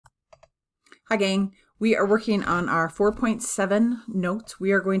Hi gang, we are working on our 4.7 notes.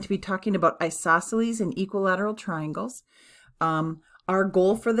 We are going to be talking about isosceles and equilateral triangles. Our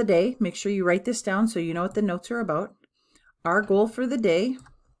goal for the day, make sure you write this down so you know what the notes are about. Our goal for the day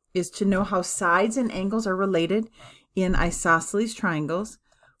is to know how sides and angles are related in isosceles triangles.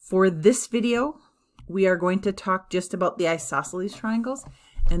 For this video, we are going to talk just about the isosceles triangles.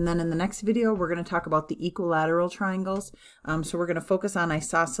 And then in the next video, we're going to talk about the equilateral triangles. So we're going to focus on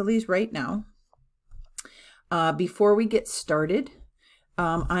isosceles right now. Before we get started,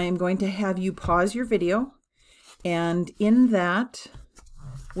 I am going to have you pause your video. And in that,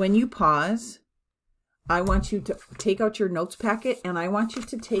 when you pause, I want you to take out your notes packet and I want you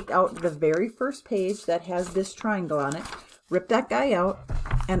to take out the very first page that has this triangle on it. Rip that guy out,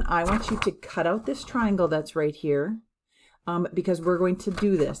 and I want you to cut out this triangle that's right here. Because we're going to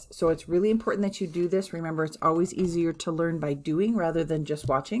do this. So it's really important that you do this. Remember, it's always easier to learn by doing rather than just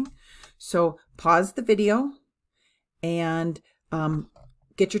watching. So pause the video and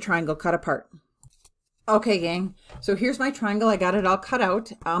get your triangle cut apart. Okay, gang, so here's my triangle. I got it all cut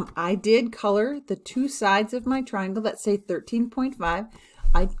out. I did color the two sides of my triangle that say 13.5.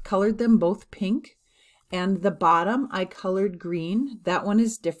 I colored them both pink, and the bottom I colored green. That one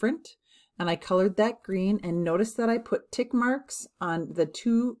is different. And I colored that green, and notice that I put tick marks on the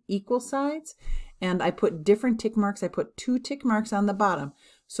two equal sides, and I put different tick marks. I put 2 tick marks on the bottom.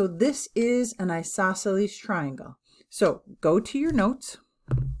 So this is an isosceles triangle. So go to your notes.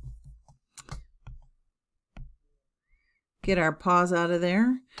 Get our pause out of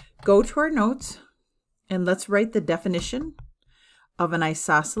there. Go to our notes, and let's write the definition of an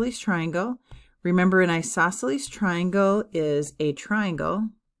isosceles triangle. Remember, an isosceles triangle is a triangle.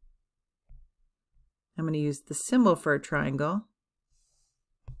 I'm going to use the symbol for a triangle.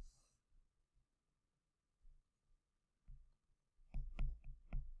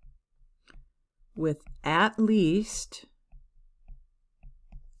 With at least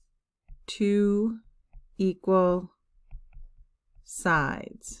 2 equal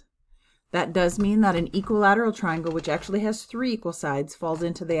sides. That does mean that an equilateral triangle, which actually has 3 equal sides, falls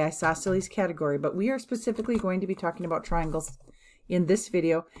into the isosceles category. But we are specifically going to be talking about triangles in this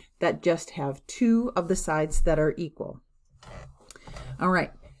video that just have 2 of the sides that are equal. All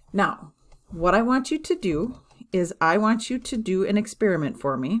right, now what I want you to do is I want you to do an experiment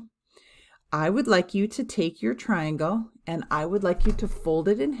for me. I would like you to take your triangle and I would like you to fold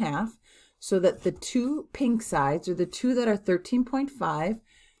it in half so that the 2 pink sides, or the 2 that are 13.5,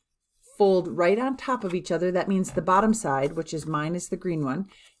 fold right on top of each other. That means the bottom side, which is mine, is the green one.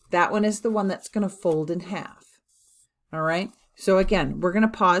 That one is the one that's going to fold in half. All right. So again, we're going to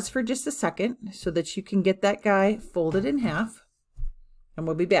pause for just a second so that you can get that guy folded in half, and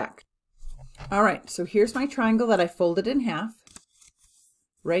we'll be back. All right, so here's my triangle that I folded in half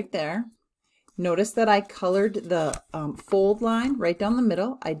right there. Notice that I colored the fold line right down the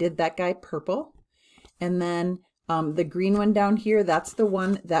middle. I did that guy purple. And then the green one down here, that's the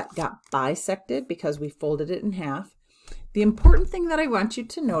one that got bisected because we folded it in half. The important thing that I want you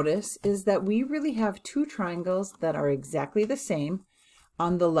to notice is that we really have 2 triangles that are exactly the same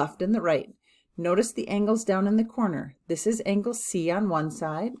on the left and the right. Notice the angles down in the corner. This is angle C on one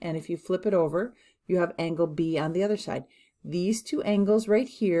side, and if you flip it over, you have angle B on the other side. These 2 angles right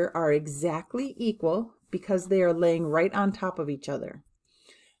here are exactly equal because they are laying right on top of each other.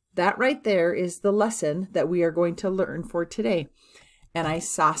 That right there is the lesson that we are going to learn for today. An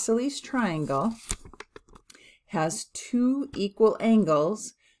isosceles triangle has 2 equal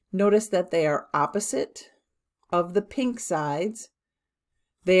angles. Notice that they are opposite of the pink sides.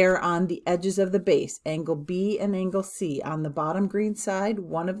 They are on the edges of the base, angle B and angle C. On the bottom green side,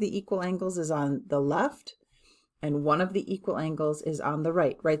 one of the equal angles is on the left, and one of the equal angles is on the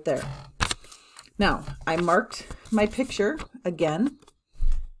right, right there. Now, I marked my picture again.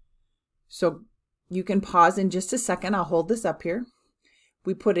 So you can pause in just a second. I'll hold this up here.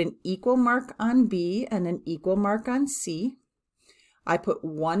 We put an equal mark on B and an equal mark on C. I put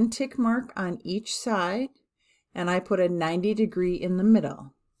 1 tick mark on each side, and I put a 90 degree in the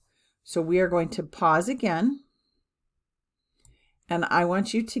middle. So we are going to pause again, and I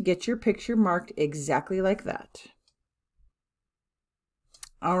want you to get your picture marked exactly like that.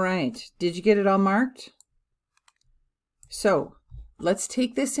 All right, did you get it all marked? So let's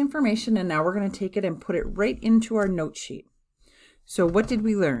take this information, and now we're going to take it and put it right into our note sheet. So what did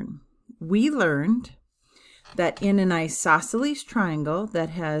we learn? We learned that in an isosceles triangle that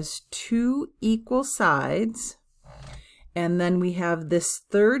has 2 equal sides, and then we have this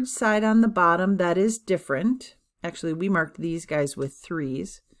 3rd side on the bottom that is different. Actually, we marked these guys with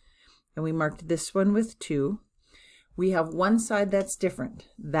 3s, and we marked this one with 2. we have one side that's different.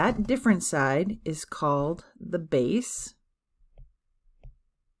 That different side is called the base.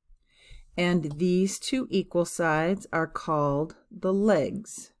 And these two equal sides are called the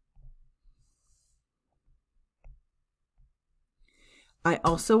legs. I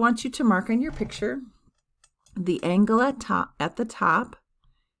also want you to mark on your picture the angle at the top.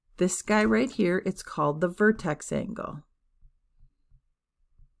 This guy right here, it's called the vertex angle.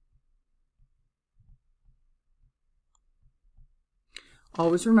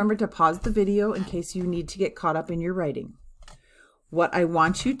 Always remember to pause the video in case you need to get caught up in your writing. What I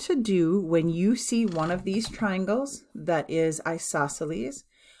want you to do when you see one of these triangles that is isosceles,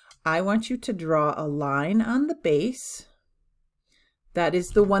 I want you to draw a line on the base. That is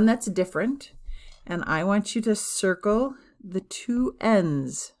the one that's different. And I want you to circle the two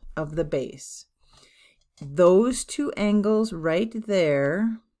ends of the base. Those two angles right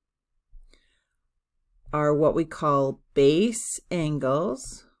there are what we call base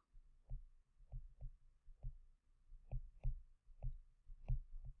angles.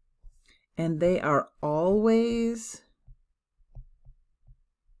 And they are always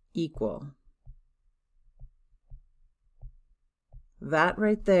equal. That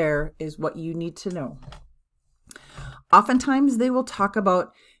right there is what you need to know. Oftentimes they will talk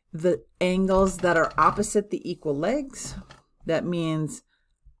about the angles that are opposite the equal legs. That means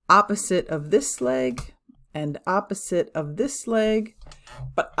opposite of this leg and opposite of this leg.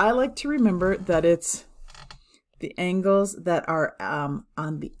 But I like to remember that it's the angles that are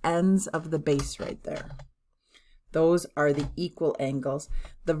on the ends of the base right there. Those are the equal angles.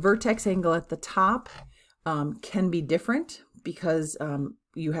 The vertex angle at the top can be different because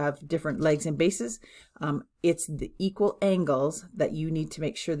you have different legs and bases. It's the equal angles that you need to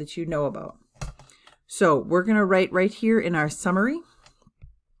make sure that you know about. So we're going to write right here in our summary.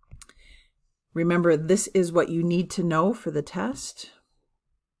 Remember, this is what you need to know for the test.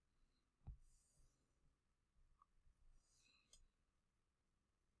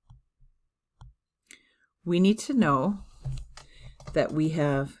 We need to know that we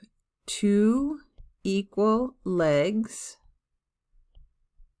have two equal legs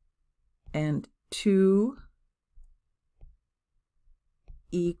and two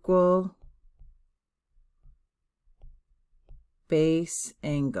equal base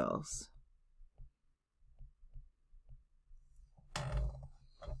angles.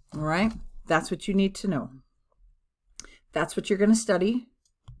 All right, that's what you need to know. That's what you're going to study.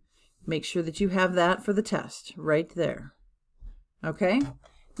 Make sure that you have that for the test right there. Okay,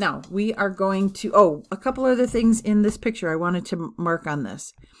 now we are going to, a couple other things in this picture I wanted to mark on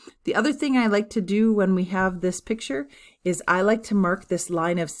this. The other thing I like to do when we have this picture is I like to mark this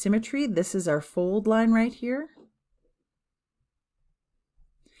line of symmetry. This is our fold line right here.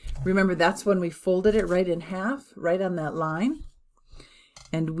 Remember, that's when we folded it right in half, right on that line.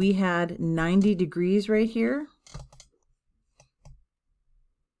 And we had 90 degrees right here.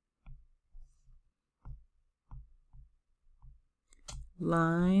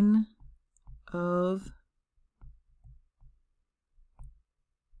 Line of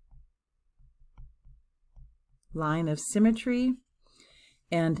symmetry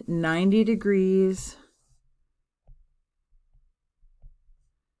and 90 degrees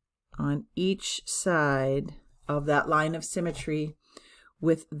on each side of that line of symmetry,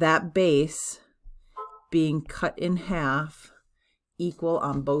 with that base being cut in half, equal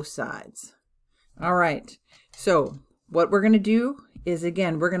on both sides. All right, so what we're going to do is,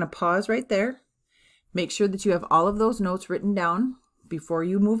 again, we're going to pause right there. Make sure that you have all of those notes written down before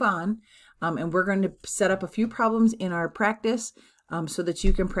you move on. And we're going to set up a few problems in our practice so that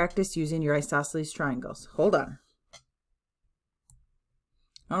you can practice using your isosceles triangles. Hold on.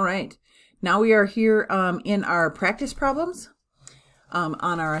 All right. Now we are here in our practice problems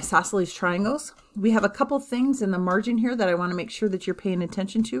on our isosceles triangles. We have a couple things in the margin here that I want to make sure that you're paying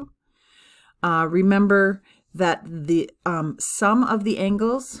attention to. Remember that the sum of the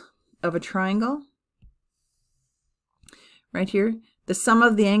angles of a triangle, right here, the sum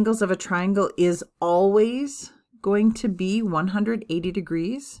of the angles of a triangle is always going to be 180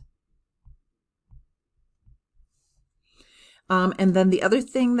 degrees. And then the other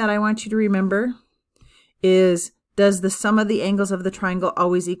thing that I want you to remember is, does the sum of the angles of the triangle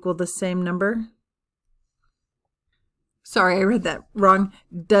always equal the same number? Sorry, I read that wrong.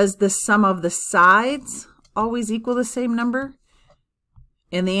 Does the sum of the sides always equal the same number?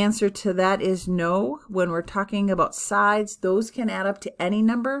 And the answer to that is no. When we're talking about sides, those can add up to any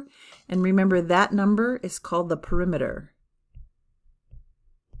number. And remember, that number is called the perimeter.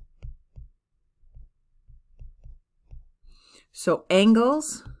 So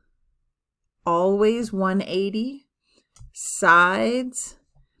angles, always 180. sides,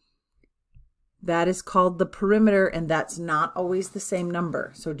 that is called the perimeter, and that's not always the same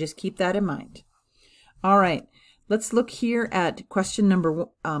number. So just keep that in mind. All right, let's look here at question number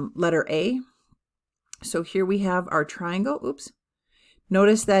letter A. So here we have our triangle. Oops.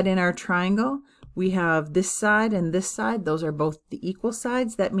 Notice that in our triangle, we have this side and this side. Those are both the equal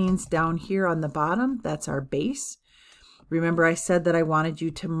sides. That means down here on the bottom, that's our base. Remember I said that I wanted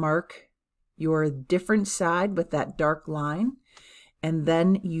you to mark your different side with that dark line. And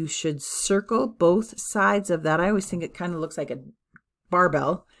then you should circle both sides of that. I always think it kind of looks like a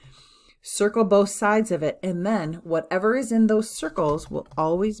barbell. Circle both sides of it, and then whatever is in those circles will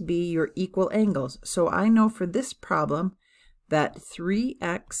always be your equal angles. So I know for this problem that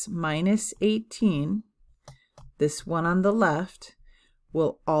 3x minus 18, this one on the left,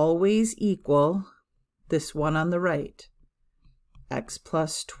 will always equal this one on the right, x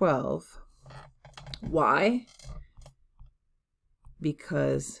plus 12. Why?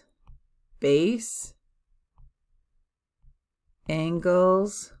 Because base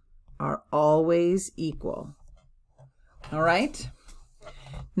angles are always equal. All right.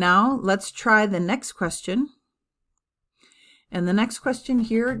 Now let's try the next question. And the next question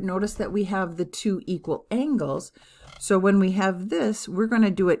here, notice that we have the two equal angles. So when we have this, we're going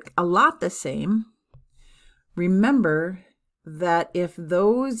to do it a lot the same. Remember that if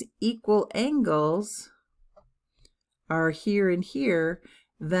those equal angles are here and here,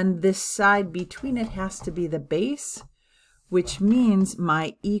 then this side between it has to be the base, which means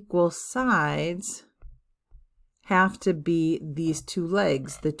my equal sides have to be these two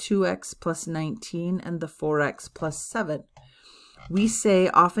legs, the 2x plus 19 and the 4x plus 7. We say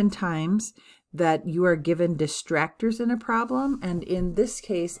oftentimes that you are given distractors in a problem, and in this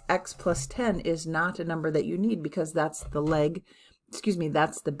case, x plus 10 is not a number that you need because that's the leg, excuse me,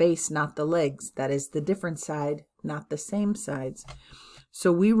 that's the base, not the legs. That is the different side, not the same sides.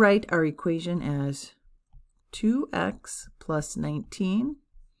 So we write our equation as 2x plus 19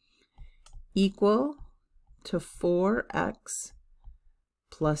 equal to 4x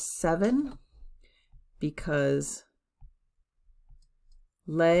plus 7 because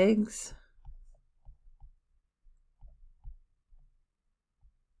legs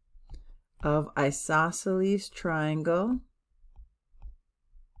of isosceles triangle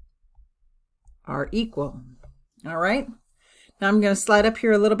are equal. All right. Now I'm going to slide up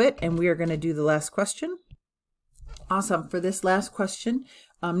here a little bit and we are going to do the last question. Awesome. For this last question,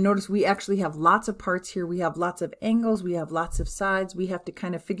 notice we actually have lots of parts here. We have lots of angles. We have lots of sides. We have to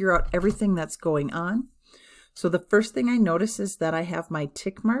kind of figure out everything that's going on. So the first thing I notice is that I have my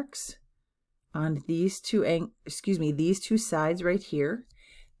tick marks on these these two sides right here.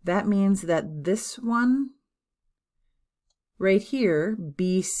 That means that this one right here,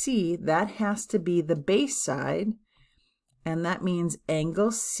 BC, that has to be the base side. And that means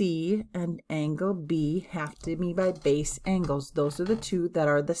angle C and angle B have to be by base angles. Those are the two that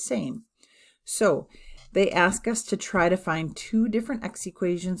are the same. So they ask us to try to find two different x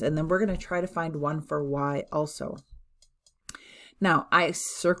equations, and then we're going to try to find one for y also. Now, I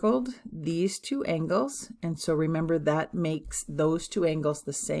circled these two angles, and so remember that makes those two angles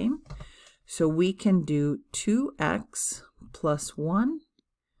the same. So we can do 2x plus 1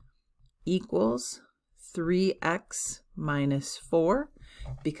 equals 3x minus 4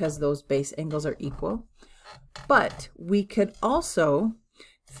 because those base angles are equal. But we could also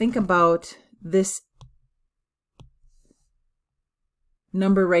think about this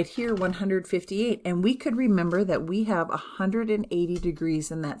number right here, 158, and we could remember that we have 180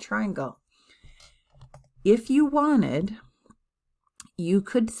 degrees in that triangle. If you wanted, you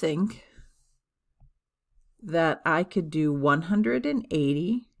could think that I could do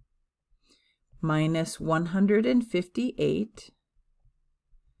 180 minus 158,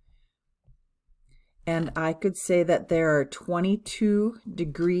 and I could say that there are 22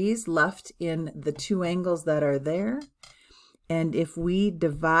 degrees left in the two angles that are there. And if we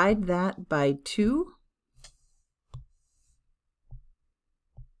divide that by 2,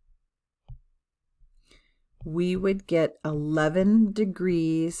 we would get 11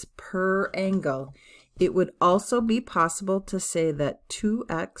 degrees per angle. It would also be possible to say that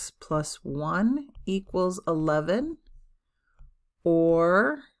 2x plus 1 equals 11,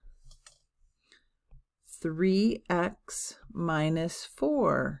 or 3x minus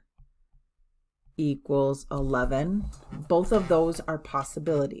 4 equals 11. Both of those are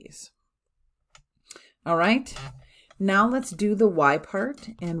possibilities. All right, now let's do the y part.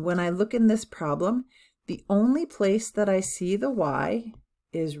 And when I look in this problem, the only place that I see the y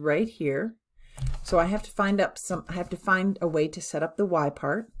is right here. So I have to find a way to set up the y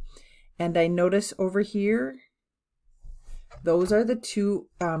part. And I notice over here Those are the two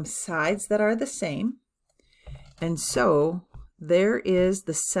sides that are the same. And so there is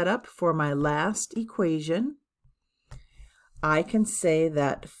the setup for my last equation. I can say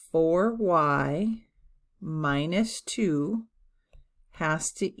that 4y minus 2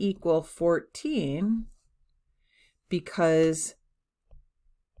 has to equal 14 because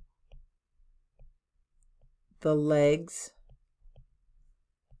the legs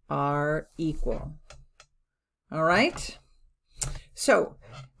are equal. All right. So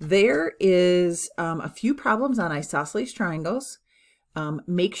there is a few problems on isosceles triangles.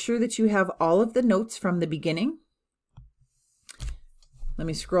 Make sure that you have all of the notes from the beginning. Let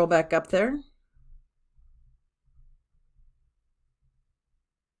me scroll back up there.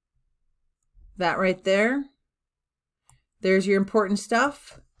 That right there. There's your important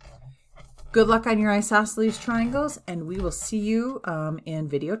stuff. Good luck on your isosceles triangles, and we will see you in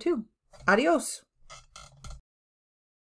video 2. Adios.